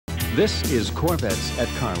This is Corvettes at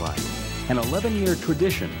Carlisle, an 11-year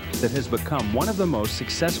tradition that has become one of the most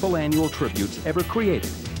successful annual tributes ever created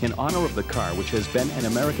in honor of the car which has been an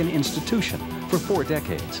American institution for 4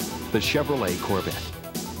 decades, the Chevrolet Corvette.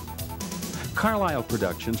 Carlisle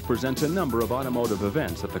Productions presents a number of automotive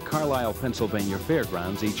events at the Carlisle, Pennsylvania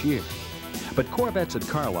Fairgrounds each year. But Corvettes at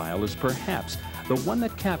Carlisle is perhaps the one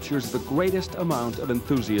that captures the greatest amount of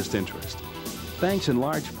enthusiast interest, thanks in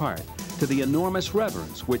large part to the enormous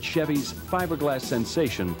reverence which Chevy's fiberglass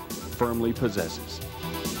sensation firmly possesses.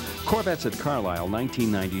 Corvettes at Carlisle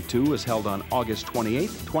 1992 is held on August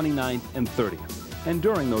 28th, 29th, and 30th. And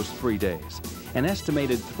during those 3 days, an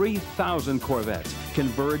estimated 3,000 Corvettes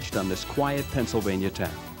converged on this quiet Pennsylvania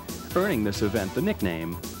town, earning this event the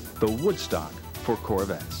nickname, the Woodstock for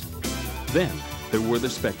Corvettes. Then there were the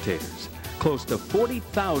spectators. Close to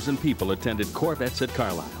 40,000 people attended Corvettes at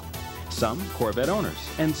Carlisle. Some Corvette owners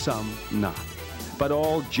and some not, but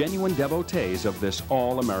all genuine devotees of this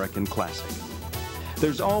all-American classic.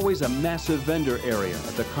 There's always a massive vendor area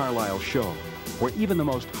at the Carlisle show, where even the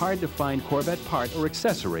most hard-to-find Corvette part or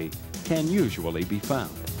accessory can usually be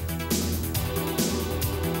found.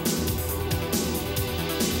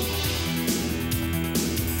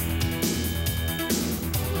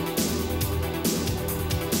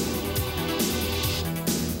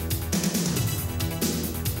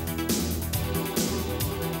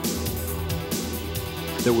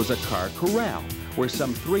 There was a car corral where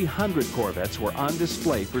some 300 Corvettes were on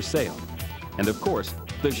display for sale. And of course,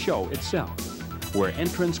 the show itself, where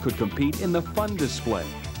entrants could compete in the fun display.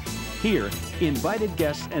 Here, invited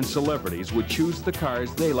guests and celebrities would choose the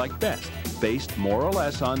cars they liked best, based more or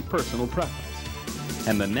less on personal preference.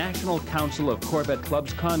 And the National Council of Corvette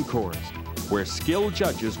Clubs concours, where skilled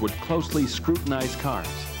judges would closely scrutinize cars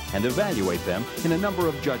and evaluate them in a number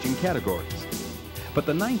of judging categories. But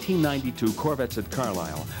the 1992 Corvettes at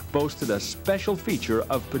Carlisle boasted a special feature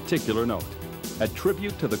of particular note, a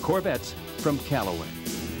tribute to the Corvettes from Callaway,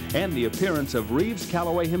 and the appearance of Reeves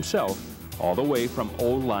Callaway himself, all the way from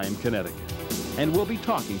Old Lyme, Connecticut. And we'll be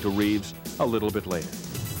talking to Reeves a little bit later.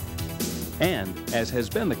 And, as has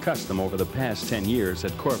been the custom over the past 10 years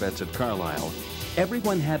at Corvettes at Carlisle,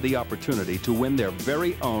 everyone had the opportunity to win their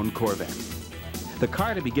very own Corvette. The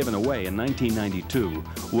car to be given away in 1992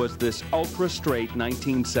 was this ultra-straight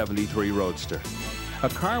 1973 Roadster, a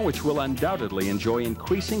car which will undoubtedly enjoy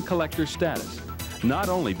increasing collector status, not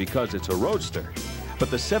only because it's a Roadster,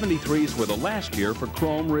 but the 73s were the last year for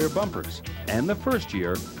chrome rear bumpers and the first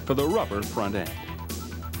year for the rubber front end.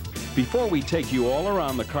 Before we take you all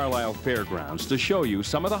around the Carlisle Fairgrounds to show you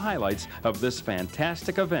some of the highlights of this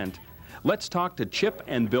fantastic event, let's talk to Chip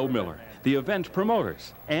and Bill Miller, the event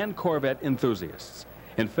promoters and Corvette enthusiasts.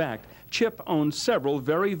 In fact, Chip owns several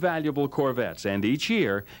very valuable Corvettes and each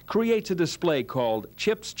year creates a display called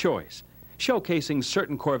Chip's Choice, showcasing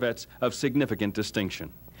certain Corvettes of significant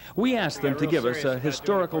distinction. We asked them to give us a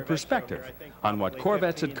historical perspective on what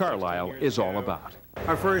Corvettes at Carlisle is all about.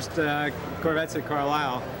 Our first Corvettes at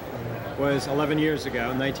Carlisle was 11 years ago,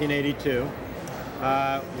 1982.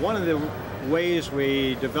 One of the ways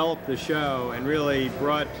we developed the show and really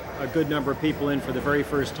brought a good number of people in for the very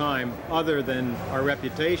first time, other than our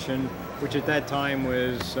reputation, which at that time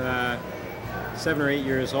was 7 or 8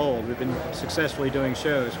 years old. We've been successfully doing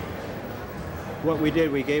shows. What we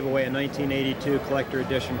did, we gave away a 1982 collector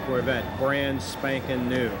edition Corvette, brand spanking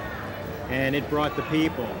new, and it brought the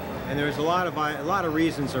people. And there was a lot of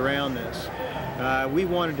reasons around this. We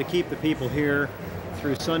wanted to keep the people here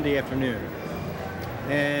through Sunday afternoon,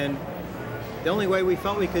 and the only way we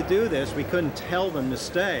felt we could do this, we couldn't tell them to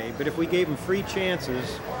stay, but if we gave them free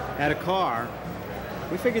chances at a car,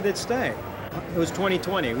 we figured they'd stay. It was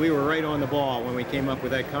 2020. We were right on the ball when we came up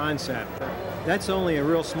with that concept. That's only a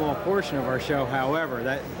real small portion of our show, however.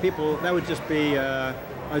 That would just be a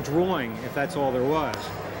drawing if that's all there was.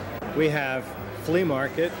 We have flea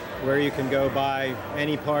market, where you can go buy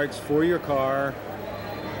any parts for your car,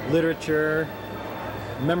 literature,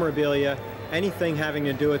 memorabilia, anything having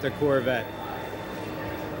to do with a Corvette.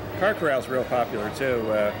 Car corral's real popular too.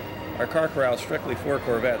 Our car corral is strictly for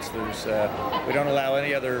Corvettes. We don't allow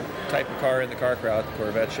any other type of car in the car corral at the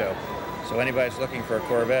Corvette show. So anybody's looking for a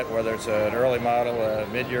Corvette, whether it's an early model, a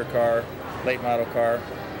mid-year car, late model car,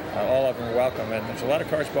 all of them are welcome. And there's a lot of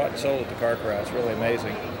cars bought and sold at the car corral. It's really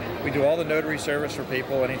amazing. We do all the notary service for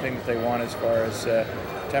people, anything that they want as far as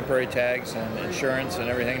temporary tags and insurance and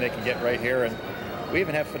everything they can get right here. And we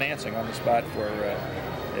even have financing on the spot for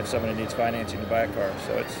if somebody needs financing to buy a car.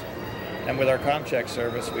 And with our ComCheck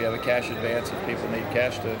service, we have a cash advance if people need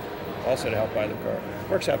cash to help buy the car.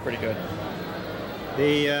 Works out pretty good.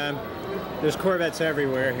 There's Corvettes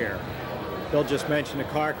everywhere here. Bill just mentioned the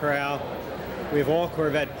car corral. We have all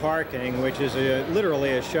Corvette parking, which is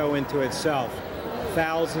literally a show into itself.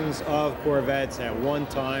 Thousands of Corvettes at one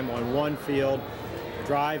time on one field.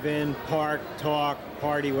 Drive in, park, talk,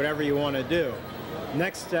 party, whatever you want to do.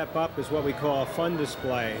 Next step up is what we call a fun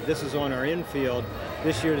display. This is on our infield.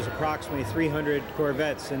 This year there's approximately 300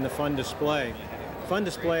 Corvettes in the fun display. Fun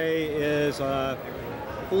display is a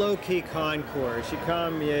low-key concourse. You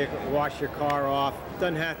come, you wash your car off.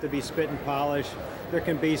 Doesn't have to be spit and polish. There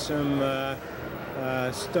can be some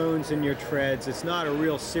stones in your treads. It's not a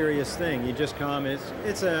real serious thing. You just come.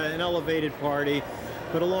 It's an elevated party,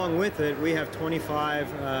 but along with it, we have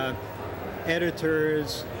 25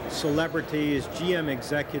 editors, celebrities, GM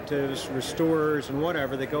executives, restorers, and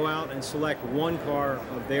whatever that go out and select one car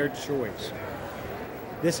of their choice.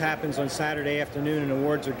 This happens on Saturday afternoon, and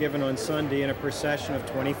awards are given on Sunday in a procession of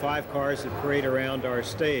 25 cars that parade around our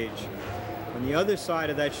stage. On the other side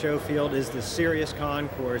of that show field is the serious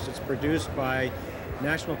concourse. It's produced by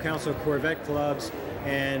National Council of Corvette Clubs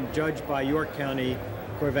and judged by York County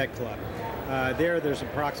Corvette Club. There's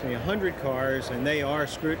approximately 100 cars, and they are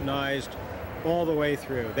scrutinized all the way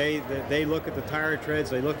through. They look at the tire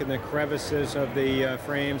treads, they look at the crevices of the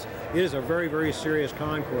frames. It is a very, very serious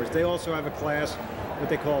concourse. They also have a class, what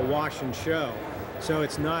they call wash and show. So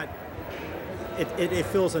it's not, it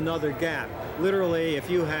fills another gap. Literally, if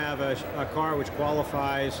you have a car which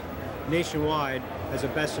qualifies nationwide as a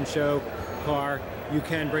best in show car, you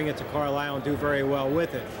can bring it to Carlisle and do very well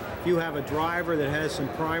with it. If you have a driver that has some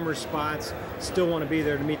primer spots, still want to be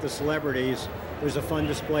there to meet the celebrities, there's a fun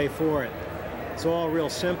display for it. It's all real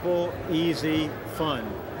simple, easy, fun,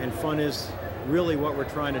 and fun is really what we're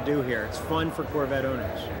trying to do here. It's fun for Corvette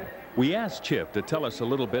owners. We asked Chip to tell us a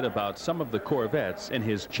little bit about some of the Corvettes in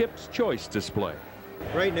his Chip's Choice display.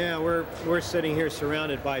 Right now, we're sitting here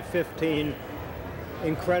surrounded by 15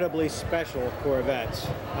 incredibly special Corvettes.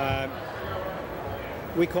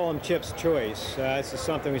 We call them Chip's Choice. This is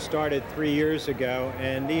something we started 3 years ago,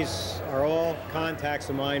 and these are all contacts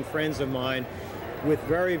of mine, friends of mine, with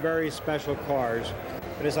very, very special cars.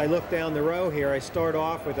 But as I look down the row here, I start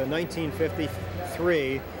off with a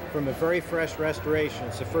 1953 from a very fresh restoration.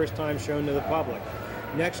 It's the first time shown to the public.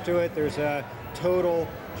 Next to it, there's a total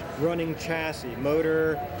running chassis,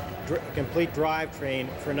 motor, complete drivetrain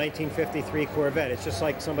for 1953 Corvette. It's just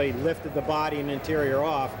like somebody lifted the body and interior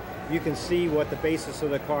off. You can see what the basis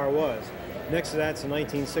of the car was. Next to that's a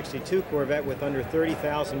 1962 Corvette with under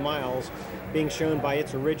 30,000 miles being shown by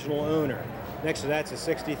its original owner. Next to that's a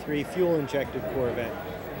 63 fuel-injected Corvette.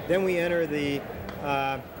 Then we enter the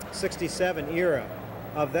 67 era.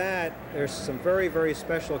 Of that, there's some very, very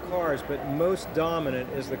special cars, but most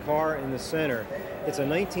dominant is the car in the center. It's a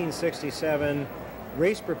 1967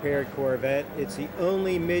 race-prepared Corvette. It's the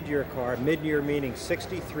only mid-year car, mid-year meaning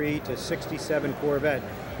 63 to 67 Corvette,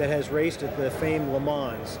 that has raced at the famed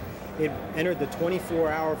LeMans. It entered the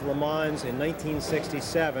 24-hour of Le Mans in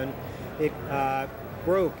 1967. It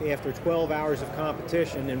broke after 12 hours of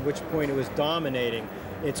competition, in which point it was dominating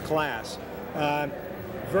its class.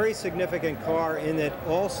 Very significant car in that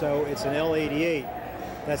also it's an L88.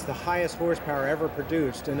 That's the highest horsepower ever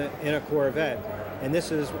produced in a Corvette. And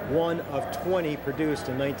this is one of 20 produced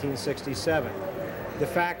in 1967. The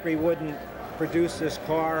factory wouldn't produce this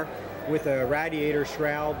car with a radiator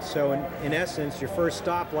shroud, so in essence, your first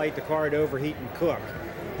stoplight, the car would overheat and cook.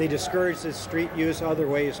 They discouraged its street use other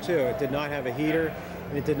ways too. It did not have a heater,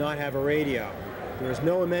 and it did not have a radio. There was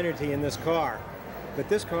no amenity in this car. But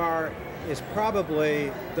this car is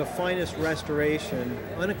probably the finest restoration,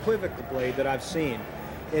 unequivocally, that I've seen.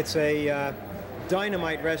 It's a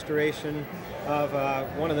dynamite restoration of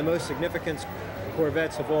one of the most significant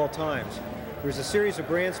Corvettes of all times. There's a series of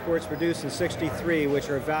Grand Sports produced in /63 which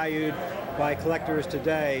are valued by collectors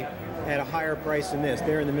today at a higher price than this.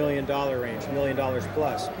 They're in the $1 million range, $1 million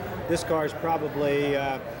plus. This car is probably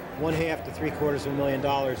 1/2 to 3/4 $1 million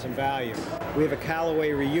in value. We have a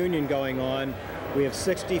Callaway reunion going on. We have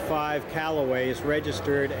 65 Callaways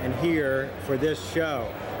registered and here for this show.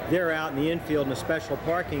 They're out in the infield in a special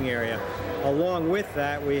parking area. Along with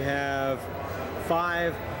that, we have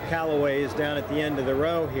 5 Callaways down at the end of the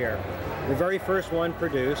row here. The very first one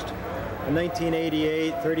produced, a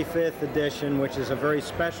 1988 35th edition, which is a very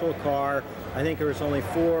special car. I think there was only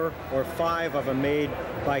 4 or 5 of them made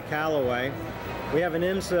by Callaway. We have an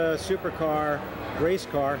IMSA supercar race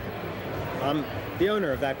car. I'm the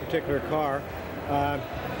owner of that particular car.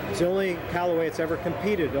 It's the only Callaway that's ever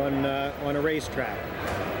competed on a racetrack.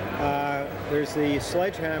 There's the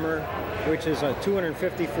Sledgehammer, which is a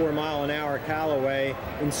 254-mile-an-hour Callaway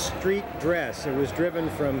in street dress. It was driven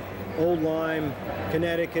from Old Lyme,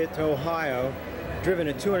 Connecticut to Ohio. driven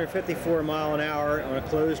at 254 mile an hour on a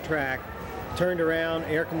closed track, turned around,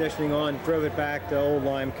 air conditioning on, drove it back to Old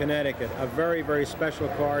Lyme, Connecticut. A very, very special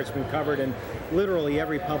car. It's been covered in literally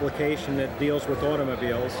every publication that deals with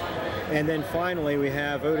automobiles. And then finally we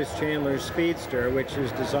have Otis Chandler's Speedster, which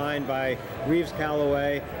is designed by Reeves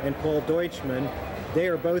Callaway and Paul Deutschman. They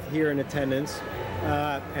are both here in attendance.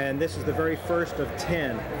 And this is the very first of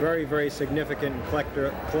 10 very, very significant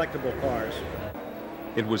collectible cars.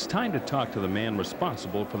 It was time to talk to the man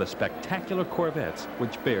responsible for the spectacular Corvettes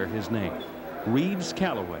which bear his name, Reeves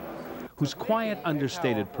Callaway, whose quiet,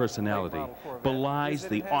 understated personality belies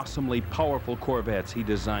the awesomely powerful Corvettes he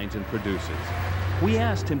designs and produces. We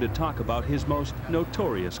asked him to talk about his most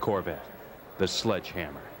notorious Corvette, the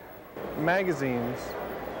Sledgehammer. Magazines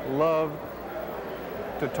love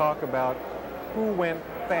to talk about who went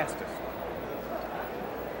fastest.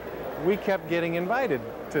 We kept getting invited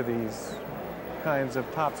to these kinds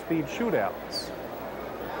of top speed shootouts.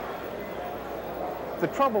 The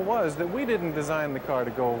trouble was that we didn't design the car to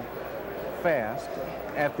go fast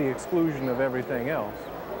at the exclusion of everything else.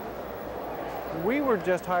 We were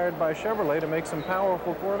just hired by Chevrolet to make some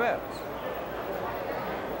powerful Corvettes.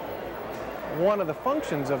 One of the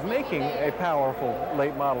functions of making a powerful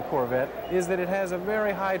late model Corvette is that it has a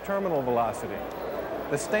very high terminal velocity.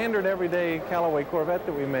 The standard everyday Callaway Corvette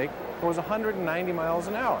that we make goes 190 miles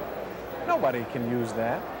an hour. Nobody can use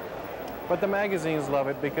that. But the magazines love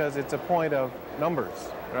it because it's a point of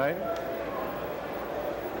numbers, right?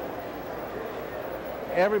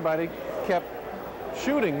 Everybody kept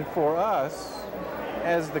shooting for us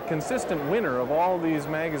as the consistent winner of all these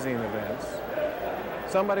magazine events.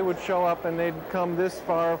 Somebody would show up and they'd come this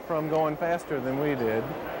far from going faster than we did.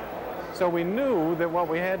 So we knew that what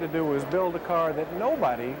we had to do was build a car that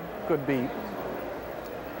nobody could beat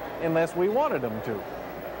unless we wanted them to.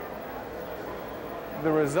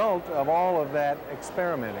 The result of all of that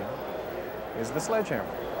experimenting is the Sledgehammer.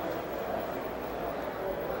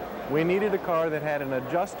 We needed a car that had an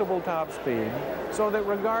adjustable top speed so that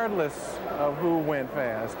regardless of who went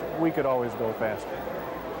fast, we could always go faster.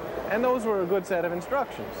 And those were a good set of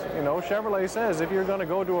instructions. You know, Chevrolet says if you're going to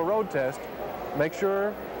go to a road test, make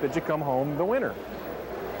sure that you come home the winner.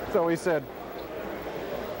 So he said,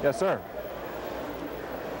 yes, sir.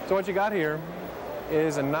 So what you got here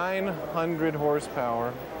is a 900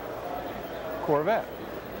 horsepower Corvette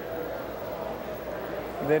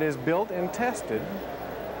that is built and tested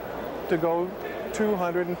to go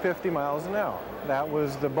 250 miles an hour. That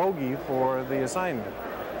was the bogey for the assignment.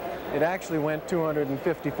 It actually went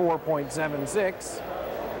 254.76,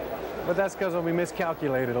 but that's because we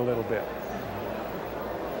miscalculated a little bit.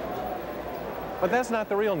 But that's not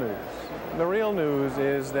the real news. The real news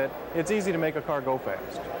is that it's easy to make a car go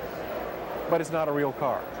fast, but it's not a real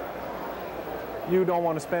car. You don't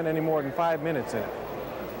want to spend any more than 5 minutes in it.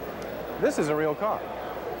 This is a real car.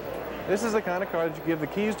 This is the kind of car that you give the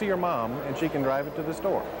keys to your mom and she can drive it to the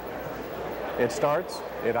store. It starts,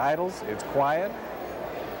 it idles, it's quiet.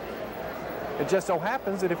 It just so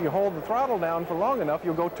happens that if you hold the throttle down for long enough,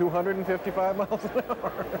 you'll go 255 miles an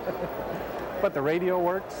hour. But the radio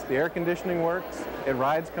works, the air conditioning works, it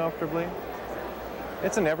rides comfortably.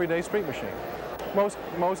 It's an everyday street machine.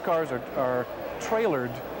 Most cars are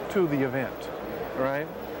trailered to the event, right?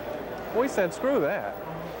 We said, screw that.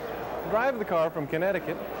 Drive the car from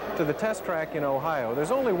Connecticut to the test track in Ohio.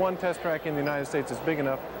 There's only one test track in the United States that's big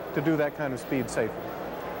enough to do that kind of speed safely.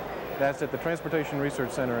 That's at the Transportation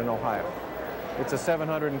Research Center in Ohio. It's a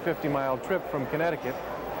 750-mile trip from Connecticut.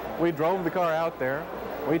 We drove the car out there.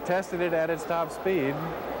 We tested it at its top speed.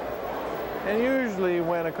 And usually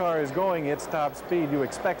when a car is going its top speed, you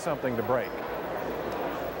expect something to break.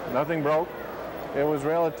 Nothing broke. It was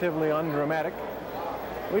relatively undramatic.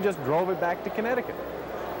 We just drove it back to Connecticut,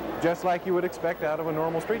 just like you would expect out of a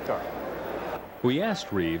normal street car. We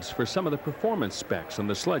asked Reeves for some of the performance specs on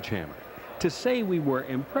the Sledgehammer. To say we were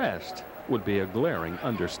impressed would be a glaring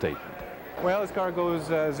understatement. Well, this car goes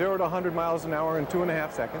 0 to 100 miles an hour in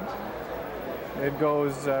 2.5 seconds. It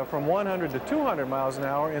goes from 100 to 200 miles an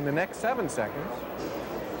hour in the next 7 seconds.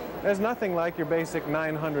 There's nothing like your basic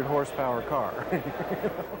 900 horsepower car.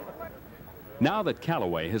 Now that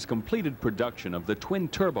Callaway has completed production of the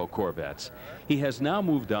twin-turbo Corvettes, he has now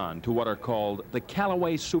moved on to what are called the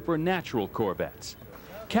Callaway Supernatural Corvettes.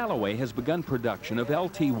 Callaway has begun production of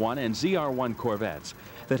LT1 and ZR1 Corvettes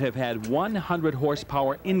that have had 100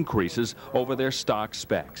 horsepower increases over their stock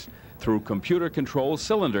specs through computer-controlled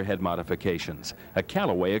cylinder head modifications, a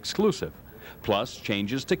Callaway exclusive, plus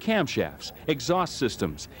changes to camshafts, exhaust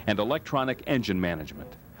systems, and electronic engine management.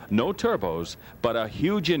 No turbos, but a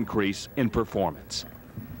huge increase in performance.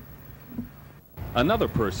 Another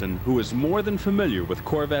person who is more than familiar with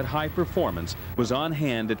Corvette high performance was on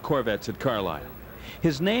hand at Corvettes at Carlisle.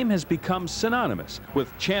 His name has become synonymous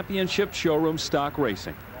with championship showroom stock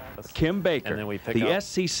racing. Kim Baker, the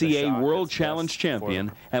SCCA World Challenge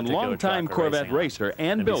champion and longtime Corvette racer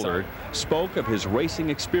and builder, spoke of his racing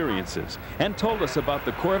experiences and told us about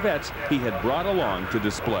the Corvettes he had brought along to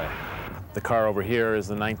display. The car over here is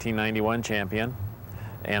the 1991 champion,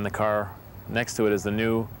 and the car next to it is the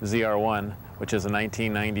new ZR1, which is a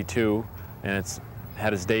 1992, and it's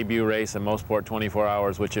had its debut race at Mosport 24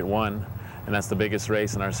 Hours, which it won, and that's the biggest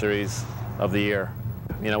race in our series of the year.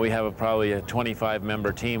 You know, we have probably a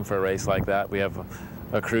 25-member team for a race like that. We have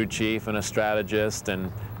a crew chief and a strategist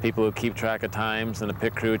and people who keep track of times, and the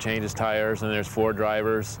pit crew changes tires, and there's 4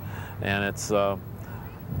 drivers, and it's a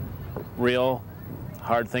real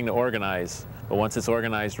hard thing to organize. But once it's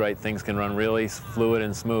organized right, things can run really fluid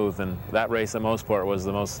and smooth, and that race at Mosport was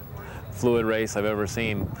the most fluid race I've ever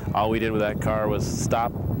seen. All we did with that car was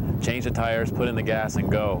stop, change the tires, put in the gas,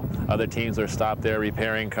 and go. Other teams were stopped there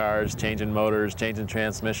repairing cars, changing motors, changing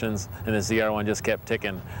transmissions, and the ZR1 just kept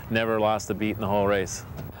ticking. Never lost a beat in the whole race.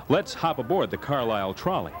 Let's hop aboard the Carlisle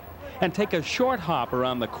trolley and take a short hop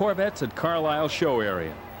around the Corvettes at Carlisle show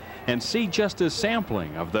area and see just a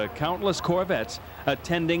sampling of the countless Corvettes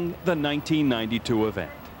attending the 1992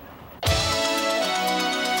 event.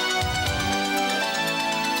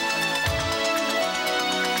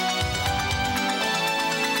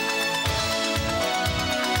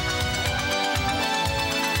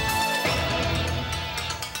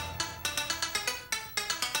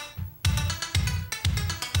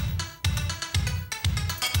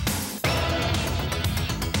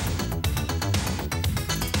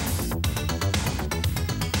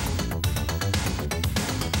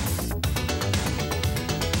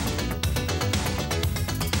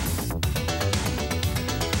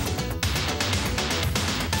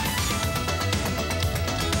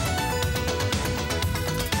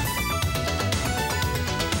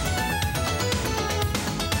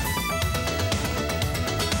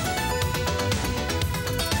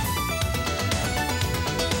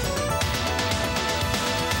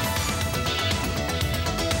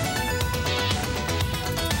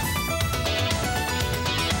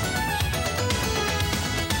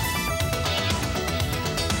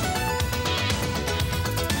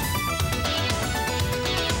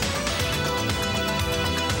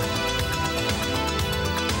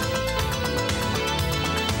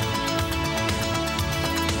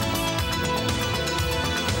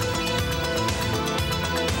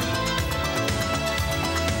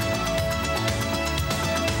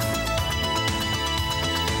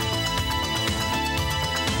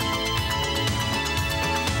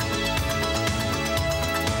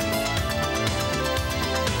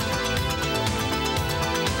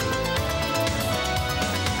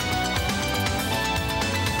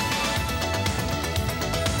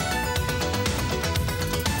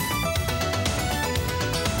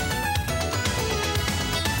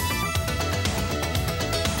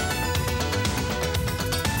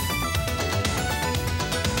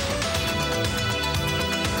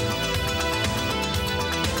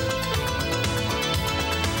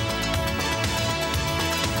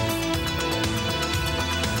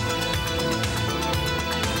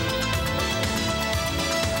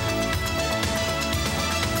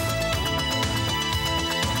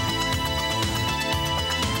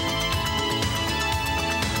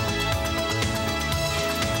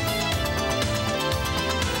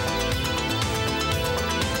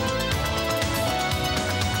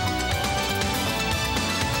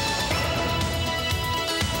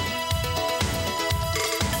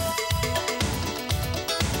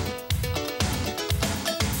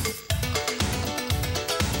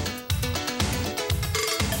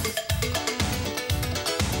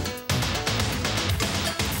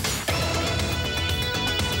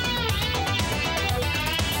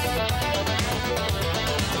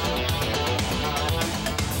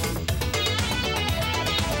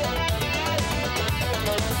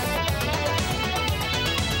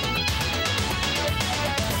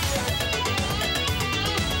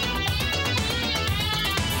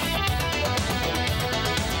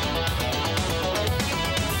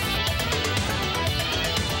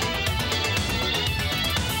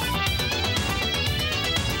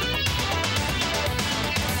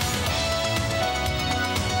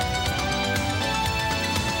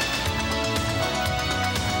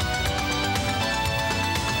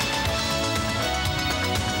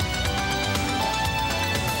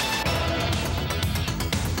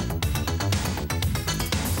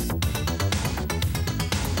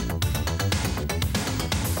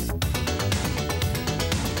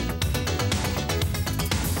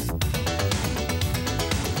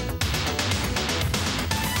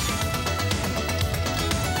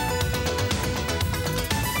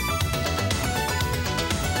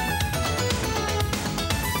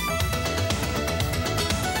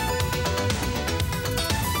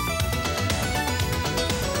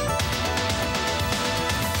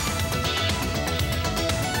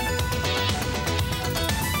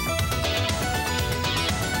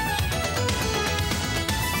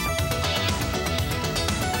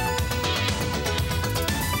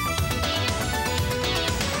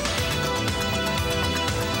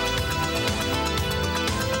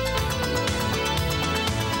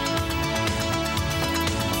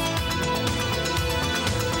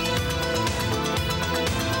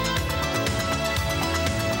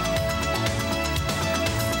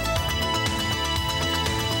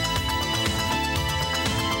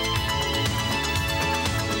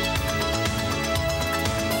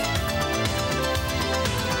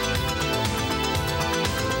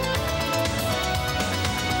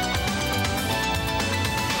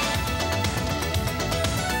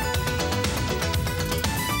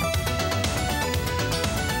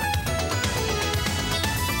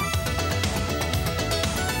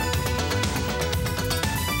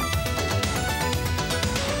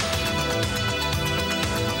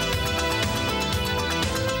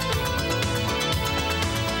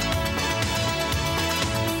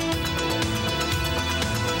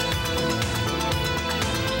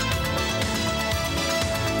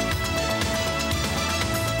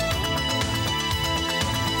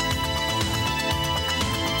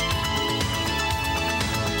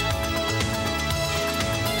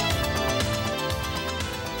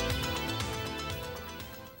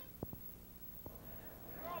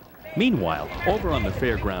 Meanwhile, over on the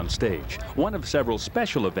fairground stage, one of several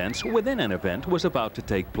special events within an event was about to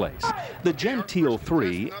take place. The Gentile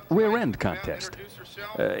 3 rear-end contest.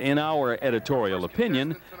 In our editorial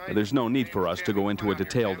opinion, there's no need for us to go into a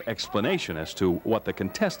detailed explanation as to what the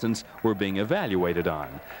contestants were being evaluated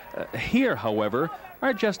on. Here, however,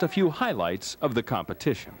 are just a few highlights of the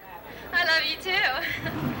competition. I love you too.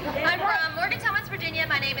 I'm from Morgantown, West Virginia.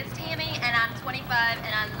 My name is Tammy, and I'm 25,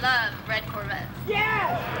 and I love red Corvettes.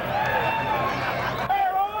 Yes!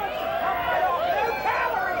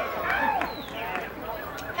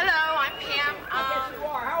 Hello, I'm Pam.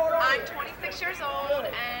 I'm 26 years old,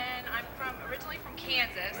 and I'm originally from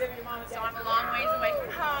Kansas, so I'm a long ways away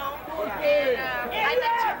from home. And I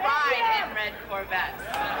like to ride in red Corvettes.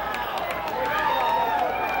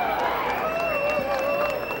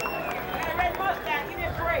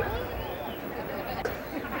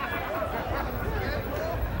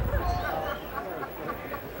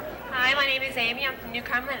 Hi, my name is Amy. I'm from New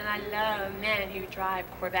Cumberland, and I love men who drive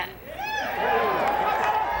Corvettes.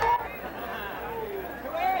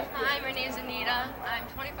 Hi, my name's Anita. I'm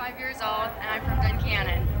 25 years old, and I'm from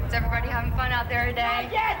Duncannon. Is everybody having fun out there today?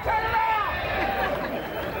 Yeah, turn around!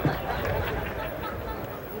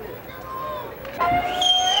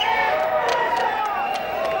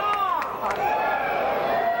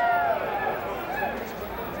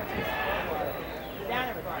 Down,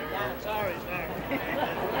 everybody, down. Sorry, sorry.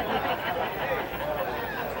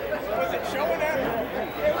 Was it showing up?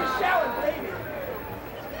 It was showing, baby.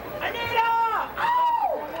 Anita! Oh!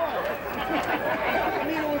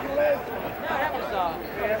 Anita was the last one. No, that was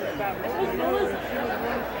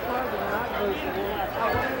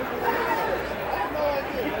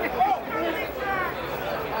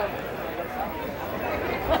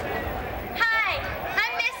Hi,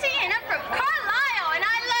 I'm Missy, and I'm from Carlisle, and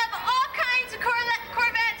I love all kinds of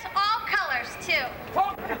Corvettes, all colors, too.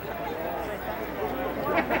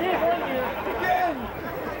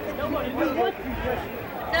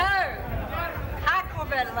 No! Hi,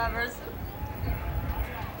 Corvette lovers.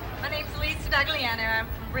 My name's Lisa Dagliano. I'm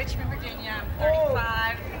from Richmond, Virginia. I'm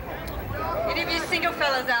 35. Any of you single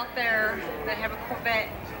fellas out there that have a Corvette?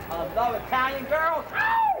 I love Italian girls.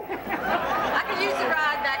 I could use a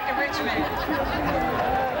ride back to Richmond.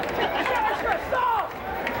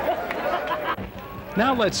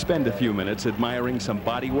 Now let's spend a few minutes admiring some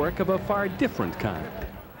bodywork of a far different kind.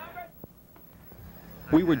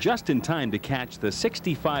 We were just in time to catch the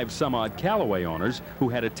 65-some-odd Callaway owners who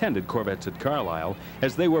had attended Corvettes at Carlisle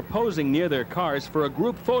as they were posing near their cars for a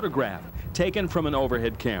group photograph taken from an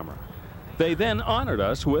overhead camera. They then honored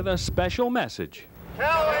us with a special message.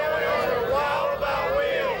 Callaway are wild about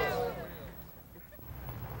wheels.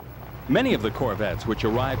 Many of the Corvettes which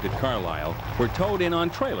arrived at Carlisle were towed in on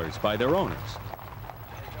trailers by their owners.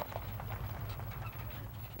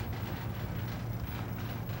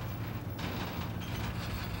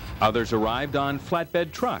 Others arrived on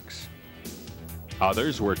flatbed trucks.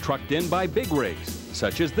 Others were trucked in by big rigs,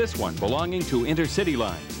 such as this one belonging to Intercity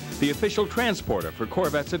Lines, the official transporter for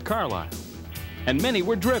Corvettes at Carlisle. And many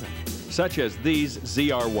were driven, such as these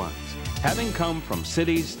ZR1s, having come from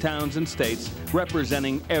cities, towns, and states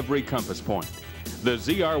representing every compass point. The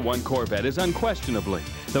ZR1 Corvette is unquestionably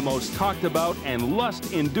the most talked about and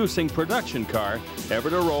lust-inducing production car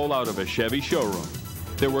ever to roll out of a Chevy showroom.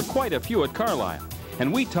 There were quite a few at Carlisle,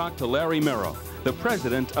 and we talked to Larry Merrill, the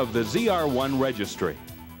president of the ZR1 Registry.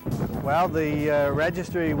 Well, the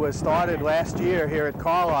registry was started last year here at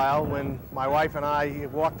Carlisle when my wife and I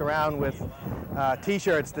walked around with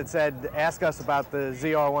T-shirts that said, "Ask us about the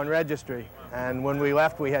ZR1 Registry." And when we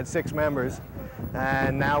left, we had 6 members.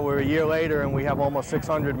 And now we're a year later and we have almost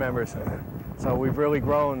 600 members. So we've really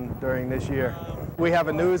grown during this year. We have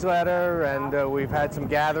a newsletter and we've had some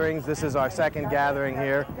gatherings. This is our second gathering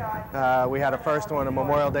here. We had a first one on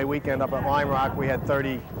Memorial Day weekend up at Lime Rock. We had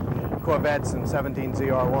 30 Corvettes and 17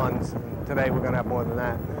 ZR1s. And today we're going to have more than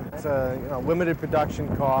that. It's a limited production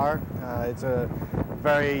car. It's a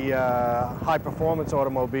very high performance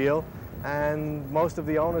automobile. And most of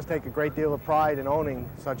the owners take a great deal of pride in owning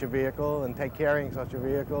such a vehicle and carrying such a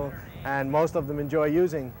vehicle, and most of them enjoy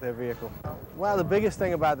using their vehicle. Well, the biggest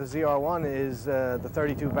thing about the ZR1 is the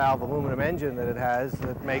 32-valve aluminum engine that it has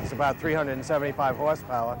that makes about 375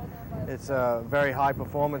 horsepower. It's a very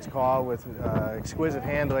high-performance car with exquisite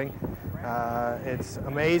handling. It's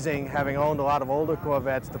amazing, having owned a lot of older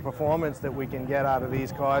Corvettes, the performance that we can get out of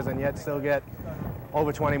these cars and yet still get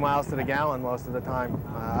over 20 miles to the gallon most of the time.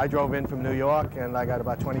 I drove in from New York and I got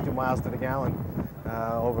about 22 miles to the gallon,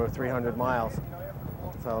 over 300 miles.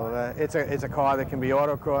 So it's a car that can be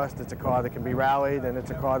autocrossed, it's a car that can be rallied, and it's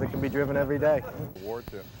a car that can be driven every day.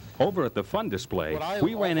 Over at the fun display,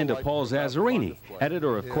 we ran into Paul Zazzarini,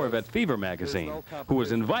 editor of Corvette Fever magazine, who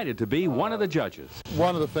was invited to be one of the judges.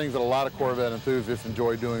 One of the things that a lot of Corvette enthusiasts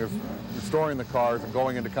enjoy doing is restoring the cars and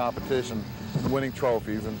going into competition and winning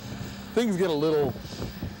trophies. And things get a little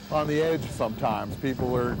on the edge sometimes.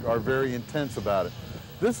 People are very intense about it.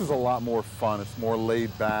 This is a lot more fun. It's more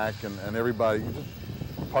laid back, and everybody, you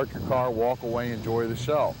just park your car, walk away, enjoy the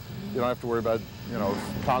show. You don't have to worry about, you know,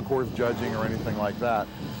 concourse judging or anything like that.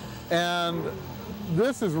 And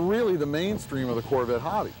this is really the mainstream of the Corvette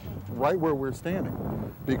hobby, right where we're standing,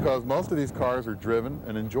 because most of these cars are driven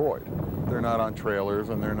and enjoyed. They're not on trailers,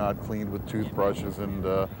 and they're not cleaned with toothbrushes and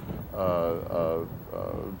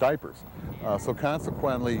diapers. So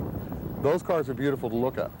consequently, those cars are beautiful to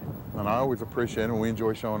look at, and I always appreciate them, and we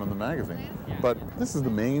enjoy showing them in the magazine. But this is the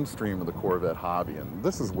mainstream of the Corvette hobby, and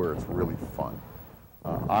this is where it's really fun.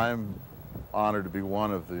 I'm honored to be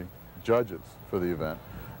one of the judges for the event.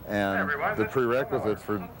 And the prerequisites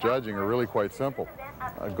for judging are really quite simple.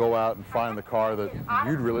 Go out and find the car that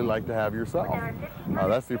you'd really like to have yourself.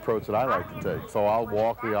 That's the approach that I like to take. So I'll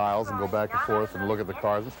walk the aisles and go back and forth and look at the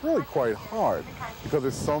cars. It's really quite hard because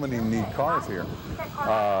there's so many neat cars here.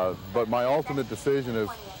 But my ultimate decision is,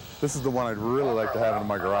 this is the one I'd really like to have in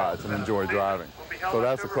my garage and enjoy driving. So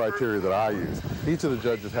that's the criteria that I use. Each of the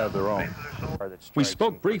judges have their own. We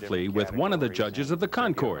spoke briefly with one of the judges of the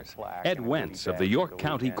concourse, Ed Wentz of the York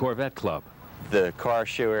County Corvette Club. The car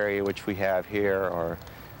show area which we have here are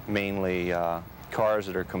mainly cars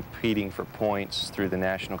that are competing for points through the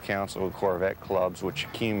National Council of Corvette Clubs, which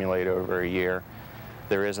accumulate over a year.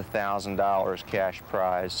 There is a $1,000 cash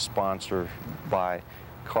prize sponsored by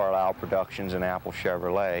Carlisle Productions and Apple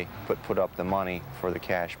Chevrolet, put up the money for the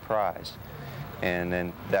cash prize. And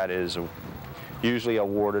then that is usually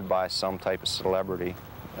awarded by some type of celebrity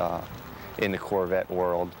in the Corvette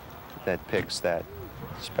world that picks that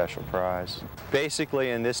special prize.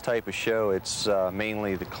 Basically, in this type of show, it's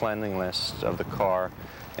mainly the cleanliness of the car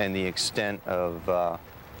and the extent of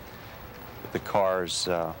the car's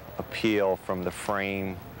appeal from the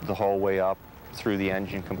frame the whole way up through the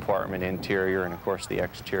engine compartment, interior, and of course the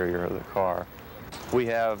exterior of the car. We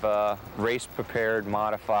have race-prepared,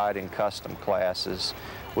 modified, and custom classes.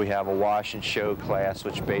 We have a wash and show class,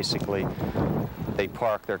 which basically they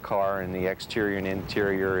park their car and the exterior and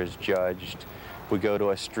interior is judged. We go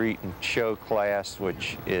to a street and show class,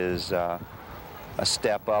 which is a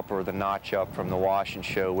step up or the notch up from the wash and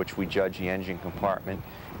show, which we judge the engine compartment.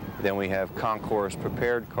 Then we have concourse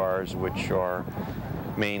prepared cars, which are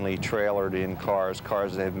mainly trailered in cars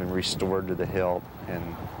that have been restored to the hilt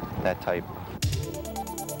and that type.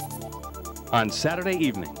 On Saturday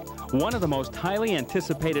evening, one of the most highly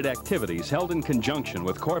anticipated activities held in conjunction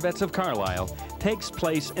with Corvettes of Carlisle takes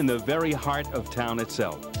place in the very heart of town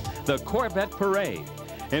itself, the Corvette Parade,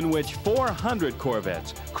 in which 400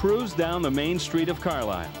 Corvettes cruise down the main street of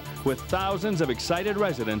Carlisle, with thousands of excited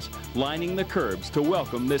residents lining the curbs to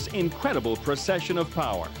welcome this incredible procession of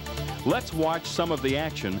power. Let's watch some of the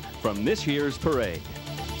action from this year's parade.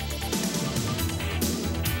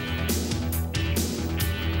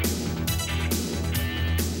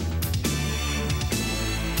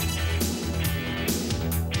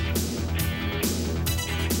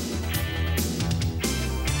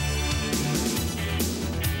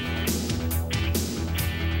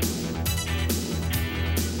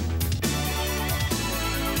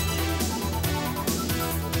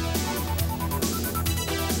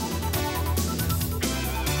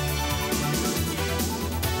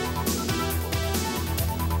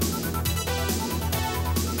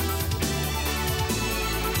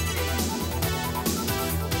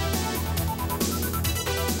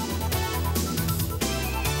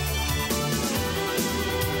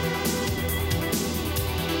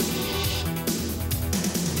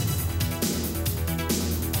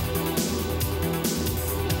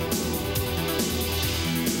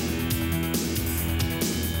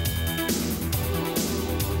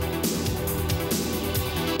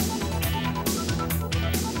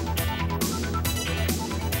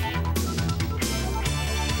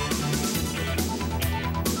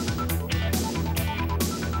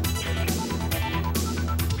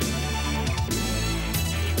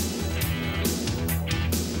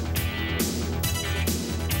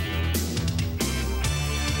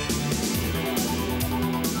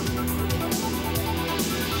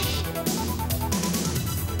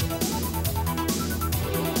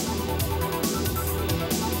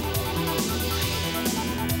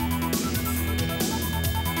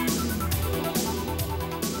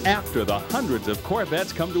 After the hundreds of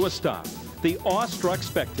Corvettes come to a stop, the awestruck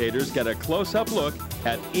spectators get a close-up look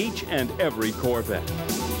at each and every Corvette.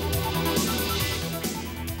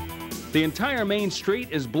 The entire main street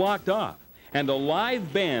is blocked off, and a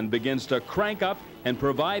live band begins to crank up and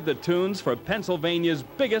provide the tunes for Pennsylvania's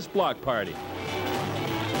biggest block party.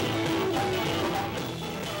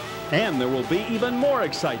 And there will be even more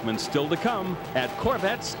excitement still to come at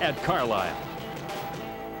Corvettes at Carlisle.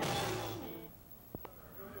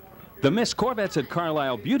 The Miss Corvettes at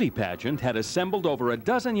Carlisle beauty pageant had assembled over a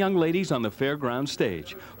dozen young ladies on the fairground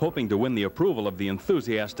stage, hoping to win the approval of the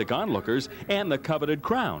enthusiastic onlookers and the coveted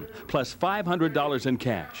crown, plus $500 in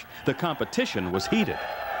cash. The competition was heated.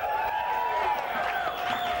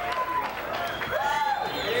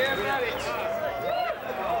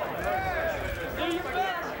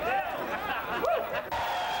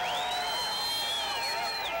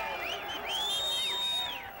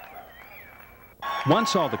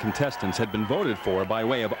 Once all the contestants had been voted for by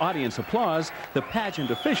way of audience applause, the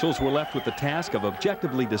pageant officials were left with the task of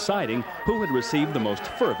objectively deciding who had received the most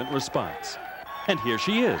fervent response. And here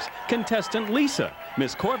she is, contestant Lisa,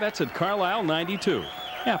 Miss Corvettes at Carlisle 92.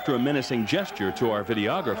 After a menacing gesture to our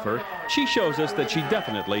videographer, she shows us that she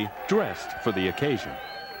definitely dressed for the occasion.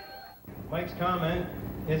 Mike's comment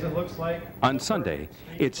is it looks like... On Sunday,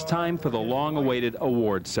 it's time for the long-awaited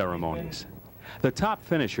award ceremonies. The top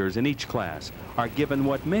finishers in each class are given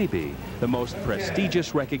what may be the most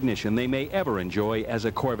prestigious recognition they may ever enjoy as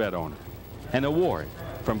a Corvette owner, an award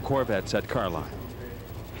from Corvettes at Carlisle.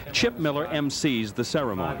 Chip Miller MCs the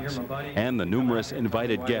ceremonies, and the numerous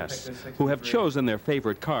invited guests who have chosen their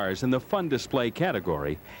favorite cars in the fun display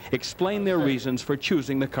category explain their reasons for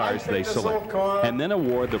choosing the cars they select, and then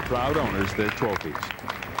award the proud owners their trophies.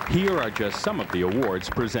 Here are just some of the awards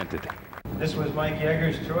presented. This was Mike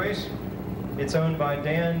Yeager's choice. It's owned by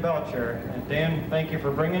Dan Belcher. And Dan, thank you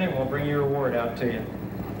for bringing it. We'll bring your award out to you.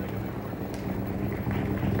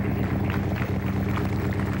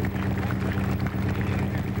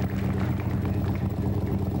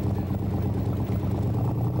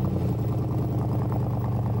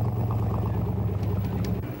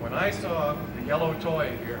 When I saw the yellow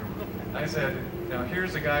toy here, I said, now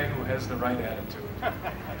here's a guy who has the right attitude.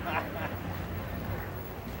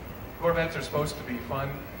 Corvettes are supposed to be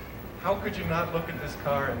fun. How could you not look at this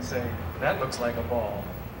car and say, that looks like a ball?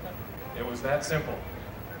 It was that simple.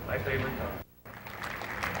 My favorite car.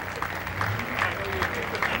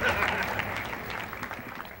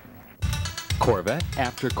 Corvette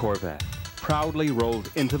after Corvette proudly rolled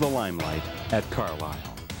into the limelight at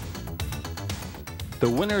Carlisle. The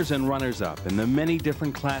winners and runners-up in the many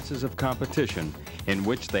different classes of competition in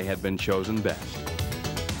which they had been chosen best.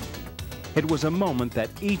 It was a moment that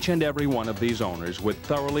each and every one of these owners would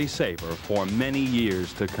thoroughly savor for many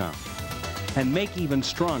years to come, and make even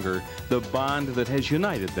stronger the bond that has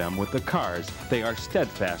united them with the cars they are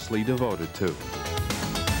steadfastly devoted to.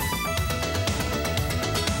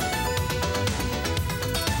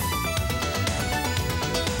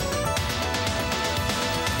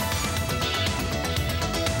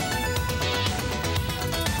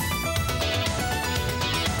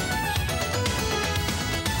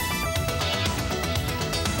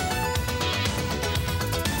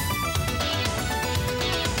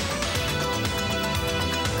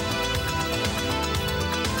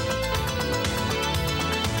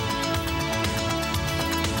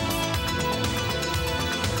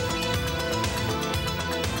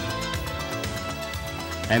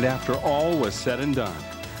 And after all was said and done,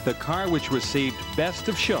 the car which received Best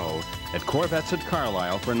of Show at Corvettes at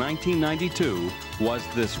Carlisle for 1992 was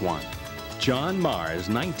this one, John Marr's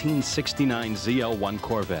 1969 ZL1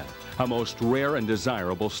 Corvette, a most rare and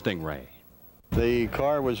desirable Stingray. The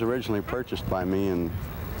car was originally purchased by me in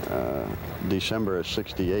December of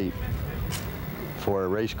 '68 for a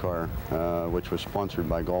race car, which was sponsored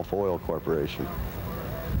by Gulf Oil Corporation.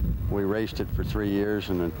 We raced it for 3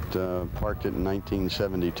 years, and it parked it in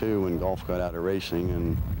 1972 when Gulf got out of racing,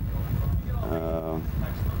 and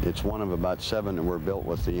it's one of about 7 that were built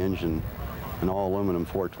with the engine, an all-aluminum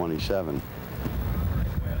 427.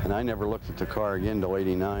 And I never looked at the car again till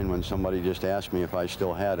 '89 when somebody just asked me if I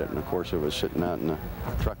still had it, and of course it was sitting out in the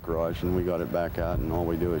truck garage, and we got it back out, and all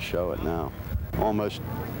we do is show it now. Almost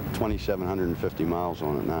 2,750 miles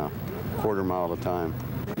on it now, quarter mile at a time.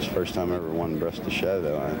 It's the first time I ever won Best of Show,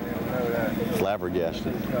 though. I'm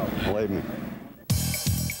flabbergasted, believe me.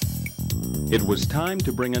 It was time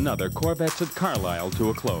to bring another Corvettes at Carlisle to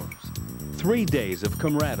a close. 3 days of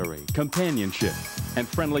camaraderie, companionship, and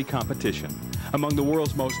friendly competition among the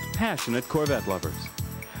world's most passionate Corvette lovers.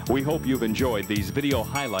 We hope you've enjoyed these video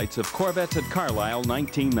highlights of Corvettes at Carlisle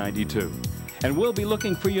 1992. And we'll be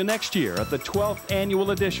looking for you next year at the 12th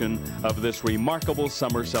annual edition of this remarkable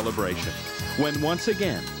summer celebration, when once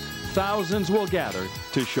again, thousands will gather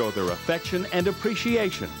to show their affection and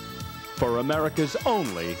appreciation for America's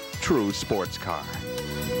only true sports car.